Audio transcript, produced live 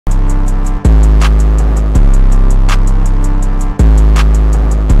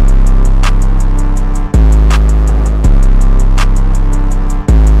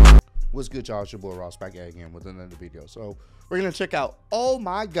good, y'all? It's your boy Ross back again with another video. So we're gonna check out, oh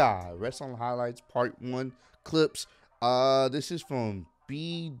my god, wrestling highlights part 1 clips. This is from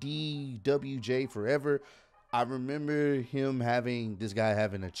BDWJ Forever. I remember this guy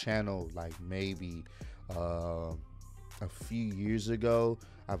having a channel like maybe a few years ago.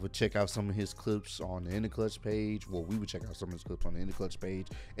 I would check out some of his clips on the In the Clutch page. Well, we would check out some of his clips on the In the Clutch page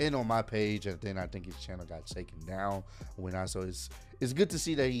and on my page. And then I think his channel got taken down so it's good to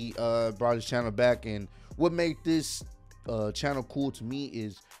see that he brought his channel back. And what made this channel cool to me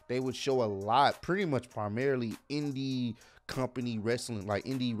is they would show a lot, pretty much primarily indie company wrestling, like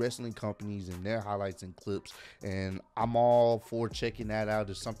indie wrestling companies and their highlights and clips, and I'm all for checking that out.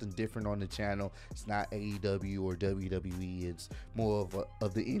 There's something different on the channel. It's not AEW or WWE. It's more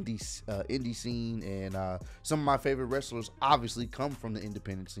of the indie scene, and some of my favorite wrestlers obviously come from the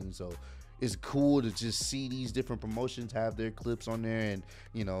independent scene, so it's cool to just see these different promotions have their clips on there, and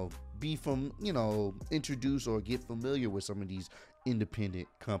introduce or get familiar with some of these independent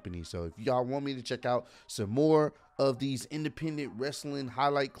companies. So if y'all want me to check out some more of these independent wrestling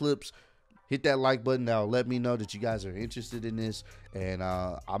highlight clips, hit that like button. That'll let me know that you guys are interested in this, and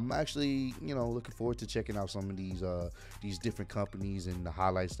I'm actually looking forward to checking out some of these different companies and the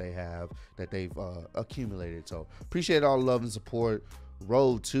highlights they have that they've accumulated. So appreciate all the love and support.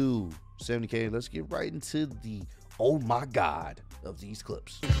 Road to 70K. Let's get right into the oh my god of these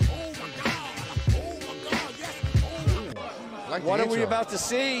clips. Oh my god. Oh my god. Yes. Like what are we about to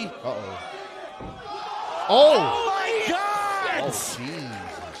see? Uh-oh. Oh my god! Oh,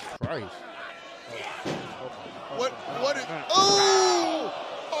 Jesus Christ. What is, oh!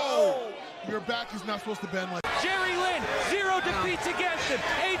 Your back is not supposed to bend like Jerry Lynn, 0 defeats against him.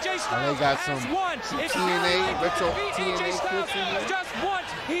 AJ Styles they got some has won. It's TNA, retro AJ TNA Styles clips in there. just once.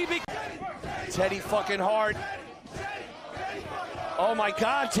 Teddy fucking Hart. Oh my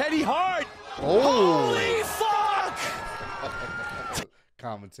god, Teddy Hart! Oh! Holy fuck!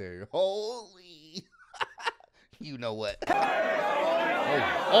 Commentary. Holy. You know what? Oh!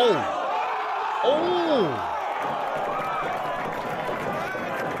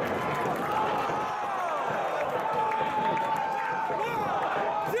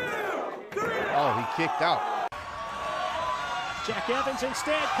 Oh, he kicked out. Jack Evans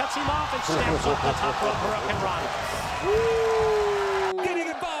instead cuts him off and steps off the top rope for a run. Getting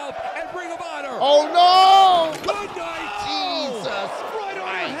involved and Ring of Honor. Oh no! Good night. Jesus! Right on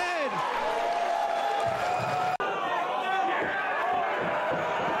the head.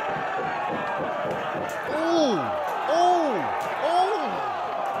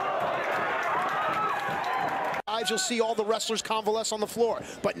 You'll see all the wrestlers convalesce on the floor,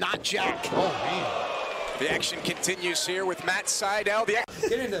 but not Jack. Oh man! The action continues here with Matt Sydal. Get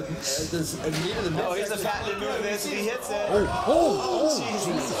into the meat of the middle. Oh, he's a fat move this. He hits it.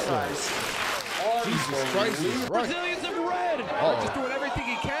 Jesus Christ! Jesus Christ! Brazilians in red. Just doing everything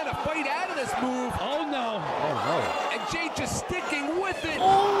he can to fight out of this move. Oh no! Oh no! And Jay just sticking with it.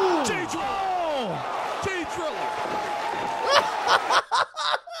 Oh! Jay Driller. Jay Driller.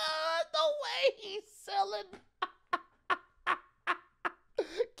 The way he's selling.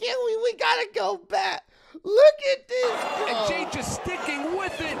 We gotta go back. Look at this, bro. And Jay just sticking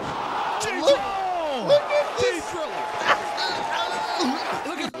with it. Jay Look Driller. at Jay this. Driller.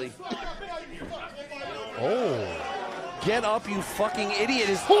 Look at Oh. Get up, you fucking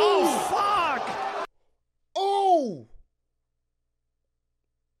idiot! Oh, fuck! Oh.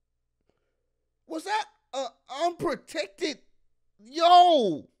 Was that unprotected?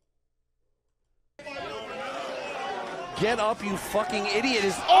 Yo. Get up, you fucking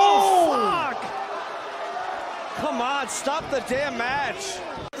idiot! Oh. Fuck! Come on, stop the damn match!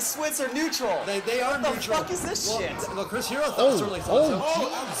 The Swiss are neutral. They are neutral. What the fuck is this shit? Well, Chris Hero certainly thought so.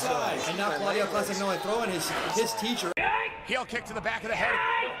 Outside. And now Claudio Classignoli throwing his teacher. heel kick to the back of the head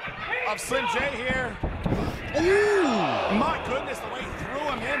of Slim J here. Ooh. My goodness, the way he threw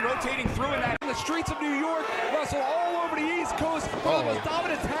him in, rotating through in that. the streets of New York, wrestle all over the East Coast, one of the most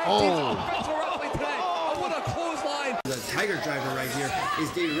dominant tag teams in professional wrestling today. What a clothesline. The Tiger Driver right here is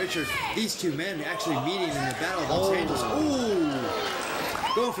Davey Richards. These two men actually meeting in the Battle of Los Angeles. Ooh.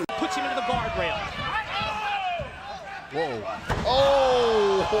 Going for puts him into the guardrail. Whoa.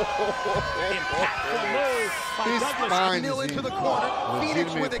 Oh! Impactful move by His Douglas. spine Nil is into in the corner.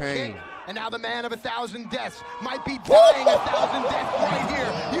 Phoenix with a pain. kick. And now the man of 1,000 deaths might be dying 1,000 deaths right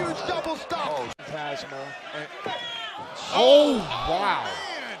here. Huge double stop. Oh, wow.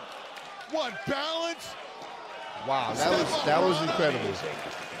 Man, what balance? Wow, that was incredible.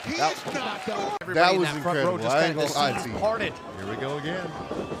 He's not done. That was incredible. I ain't gonna lie to you. Parted. Here we go again.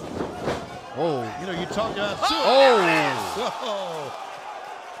 Oh. You know, you talk about Oh. Whoa.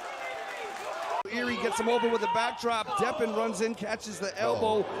 Erie gets him over with a backdrop. Deppen runs in, catches the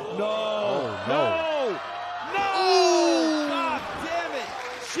elbow. No. no. No! God damn it!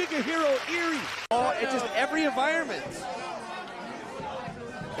 Shigehiro Erie. Oh, it's just every environment.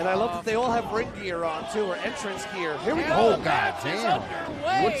 And I love that they all have ring gear on too, or entrance gear. Here we go. Oh, god damn.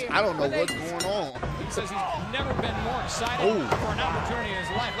 I don't know what's going on. He says he's never been more excited for an opportunity in his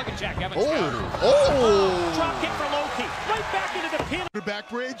life. Look at Jack Evans. Drop kick for Loki. Right back into the pin. Back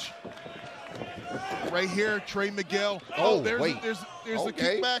bridge. Right here, Trey Miguel. There's the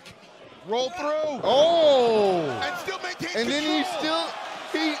kickback. Roll through. And still maintain and control. then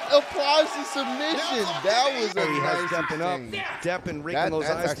he applies the submission. That was a He has nice Deppen up. exchange. Deppen raking those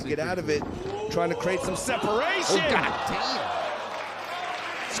that's eyes to get actually out of it. Trying to create some separation. Oh, god damn.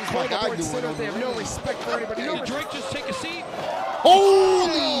 Call the board sit up. They have no respect for anybody. You know, Drake, just take a seat.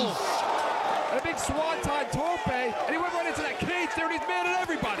 Holy And a big swanton tope. And he went right into that cage there, and he's mad at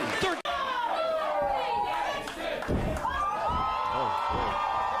everybody.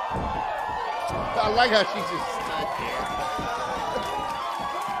 I like how she just stood there.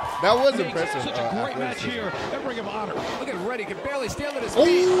 That was impressive. Such a great match here at Ring of Honor. Look at Reddy, can barely stand on his Ooh,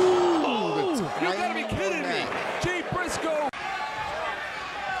 feet. the You gotta be timing kidding on me. that. Jay Briscoe.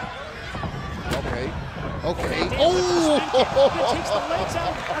 Okay. Takes the legs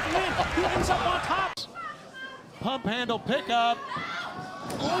out of Lynn. He ends up on top. Pump handle pickup.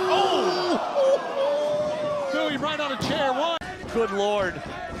 Threw him right on a chair. One. Good Lord.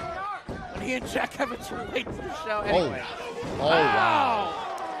 He and Jack Evans were late for the show anyway. Oh, wow.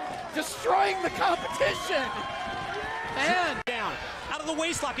 Destroying the competition. Man. Down. Out of the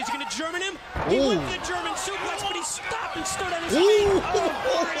waistlock. Is he going to German him? Ooh. He went for the German suplex, but he stopped and stood on his feet. Ooh.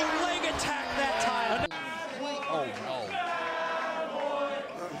 Oh, leg attack that time. Oh, no.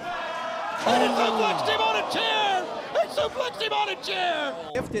 And he suplexed him on a chair. He suplexed him on a chair.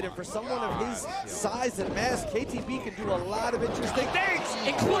 Gifted, and for someone of his size and mass, KTB can do a lot of interesting things,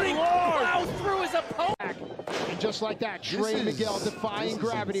 Including plow through his opponent. And just like that, Trey Miguel defying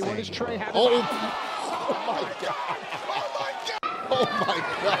gravity. What does Trey have? Oh my god. Oh my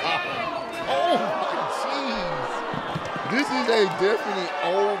god. Oh my jeez. This is a definite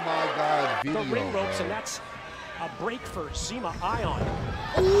oh my god video. The ring ropes, and that's a break for Zima Ion.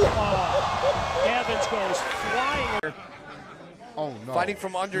 Evans goes flying. Oh no. fighting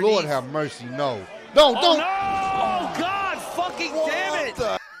from underneath. Lord have mercy, no. No, don't. No! Oh God, fucking damn it!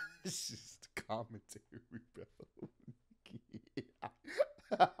 This is the commentary, bro.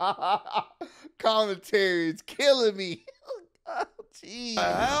 Commentary is killing me. Oh, jeez.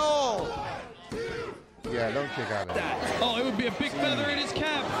 Hell! Yeah, don't kick out of that. Oh, it would be a big feather in his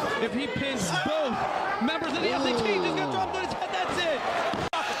cap if he pins both members of the LA team. He's gonna drop on his head. That's it.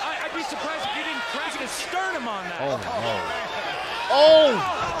 I'd be surprised if you didn't crack his sternum on that. Oh no. Oh!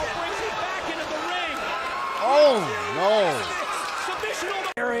 Brings it back into the ring. Oh no. Submission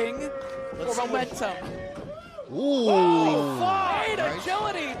over. Carrying for momentum. Ooh. Great Nice.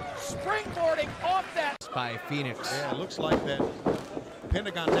 agility. Springboarding off that. By Phoenix. Yeah, it looks like that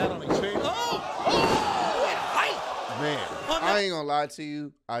Pentagon down on his face. Man, I ain't gonna lie to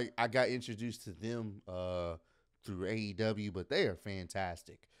you. I got introduced to them through AEW, but they are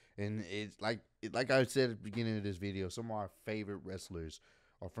fantastic. And it's like I said at the beginning of this video, some of our favorite wrestlers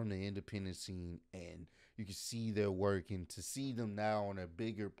are from the independent scene, and you can see their work. And to see them now on a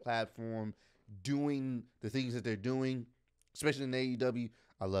bigger platform doing the things that they're doing, especially in AEW,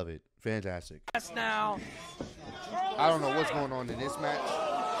 I love it. Fantastic. Yes, now. I don't know what's going on in this match.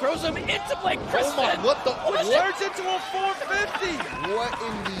 Throws him into Blake Oh Christian. my, what the? Turns into a 450. What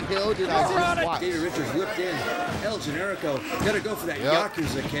in the hell did I just watch? David Richards whipped in. El Generico got to go for that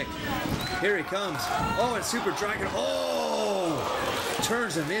Yakuza kick. Here he comes. Oh, and Super Dragon. Oh!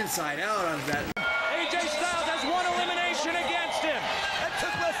 Turns him inside out on that. AJ Styles has one elimination against him. That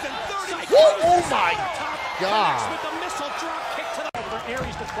took less than 30 seconds. Oh my God. With the missile drop kick to the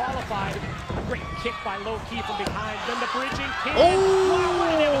Aries disqualified. Great kick by Low Key from behind. Then the bridging pin. Wow,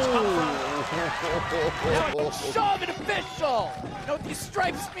 where did Evans come from? Now it's shove and official. You know what these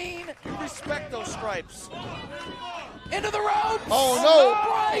stripes mean? Respect those stripes. Into the ropes. Oh, no.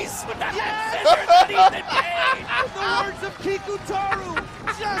 Bryce with that scissors that he's in pain. The words of Kikutaru.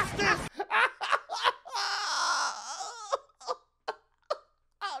 Justice.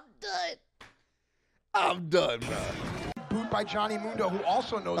 I'm done, bro. Boot by Johnny Mundo, who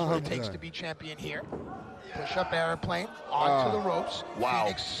also knows what it takes to be champion here. Push-up airplane onto the ropes. Wow.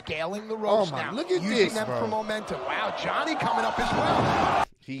 Phoenix scaling the ropes my, now. look at using this, them bro. for momentum. Wow, Johnny coming up as well.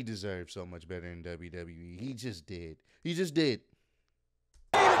 He deserves so much better in WWE. He just did. He just did.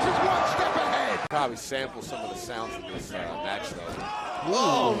 Phoenix is one step ahead. Probably sample some of the sounds of this match, though.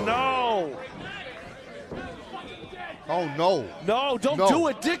 Oh no! Oh, no. No, don't do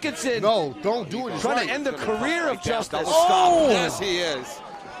it, Dickinson. No, don't do it. It's trying right. to end the career of Justice. Oh! Yes, he is.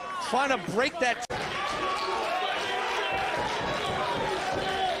 Trying to break that.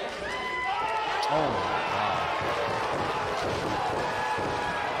 Oh, my God.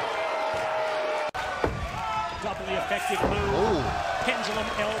 Doubly effective move. Oh. Pendulum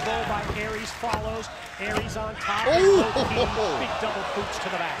elbow by Aries follows. Aries on top. Oh. Big double boots to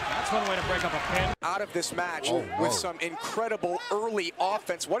the back. That's one way to break up a pin. Out of this match with some incredible early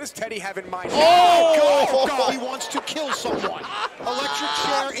offense. What does Teddy have in mind? Oh, God. He wants to kill someone. Electric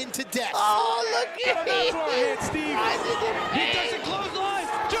chair into death. Oh, look at me. Steve. He does a clothesline.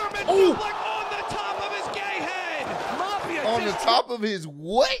 German suplex on the top of his gay head. Mafia on the top of his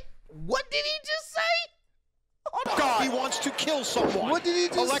what? What did he just say? Oh, God. He wants to kill someone. What did he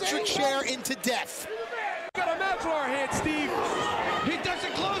just say? Electric chair into death. Got a match on our hands, Steve. He does a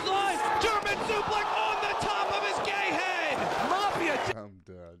clothesline. German suplex on the top of his gay head. Mafia. I'm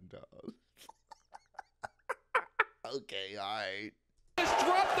done, dog. Okay, all right. Just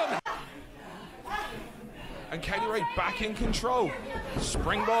dropped him. And Kaylee Ray back in control.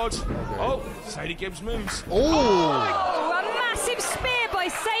 Springboard. Okay. Oh, Sadie Gibbs moves. Oh! Oh, a massive spear by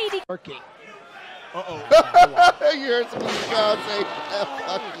Sadie. Uh-oh. You heard some of these guys say,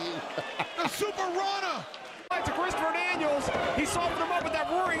 fuck you. The Super Rana. To Christopher Daniels. He softened him up with that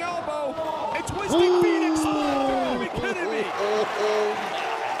roaring elbow. A twisting Phoenix spot. Are you kidding me?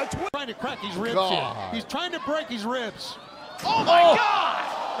 Trying to crack his ribs God. here. He's trying to break his ribs. Oh, my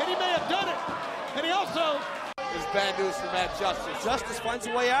God! And he may have done it. And he also... There's bad news for Matt Justice. Justice finds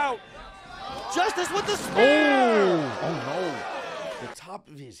a way out. Justice with the spear. Oh, no. The top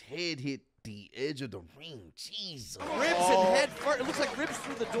of his head hit the edge of the ring. Jesus. Ribs and head first. It looks like ribs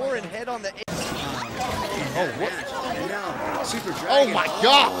through the door and head on the edge. Oh, what? And now, Super Dragon. Oh, my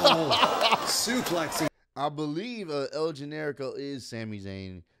God. Suplexing. I believe El Generico is Sami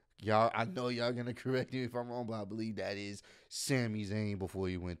Zayn. Y'all, I know y'all gonna correct me if I'm wrong, but I believe that is Sami Zayn before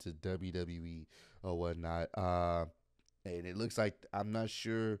he went to WWE or whatnot. And it looks like, I'm not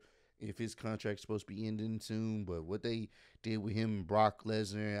sure if his contract's supposed to be ending soon, but what they did with him and Brock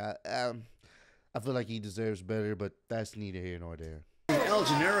Lesnar, I feel like he deserves better, but that's neither here nor there. El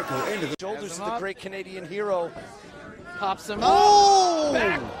Generico into the shoulders of the great Canadian hero. Pops him Oh! up.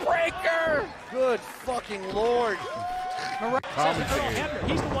 Backbreaker. Good fucking Lord. Commentary.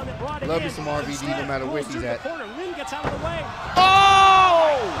 He's the one that brought it Love in. me some RVD no matter where he's at. Corner. Lynn gets out of the way.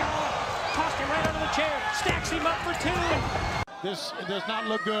 Oh! Tossed him right under the chair. Stacks him up for two. This does not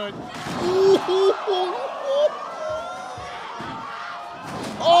look good. Oh!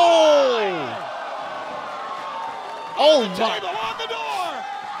 Oh my! On the door!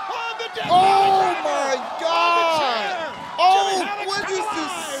 On the deck! Oh my God! Oh, what is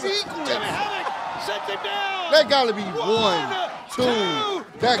this sequence? Sets him down! That gotta be one, two.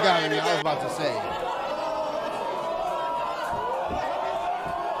 That gotta be. I was about to say.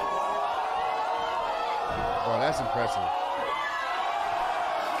 Oh, that's impressive.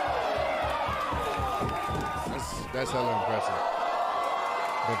 That's hella impressive.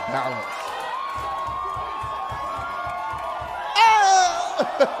 The balance.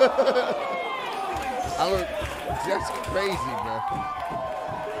 I look, that's crazy, bro.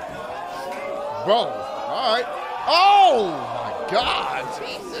 Bro, all right. Oh my God,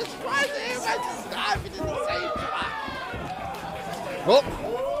 Jesus Christ! Everybody just diving in the same spot.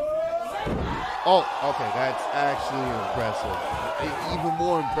 Oh, okay, that's actually impressive. Even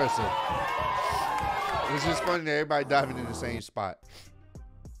more impressive. It's just funny that everybody diving in the same spot.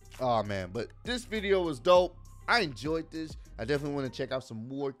 Oh man, but this video was dope. I enjoyed this. I definitely want to check out some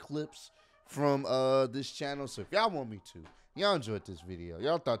more clips from this channel. So if y'all want me to, y'all enjoyed this video,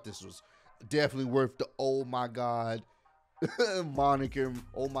 y'all thought this was definitely worth the oh my God moniker,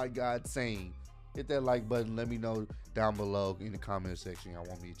 oh my God saying, hit that like button. Let me know down below in the comment section y'all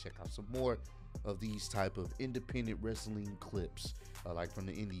want me to check out some more of these type of independent wrestling clips, like from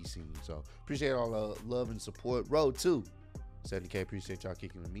the indie scene. So appreciate all the love and support. Road to 70K. Appreciate y'all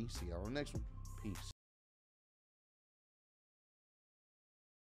kicking with me. See y'all on the next one. Peace.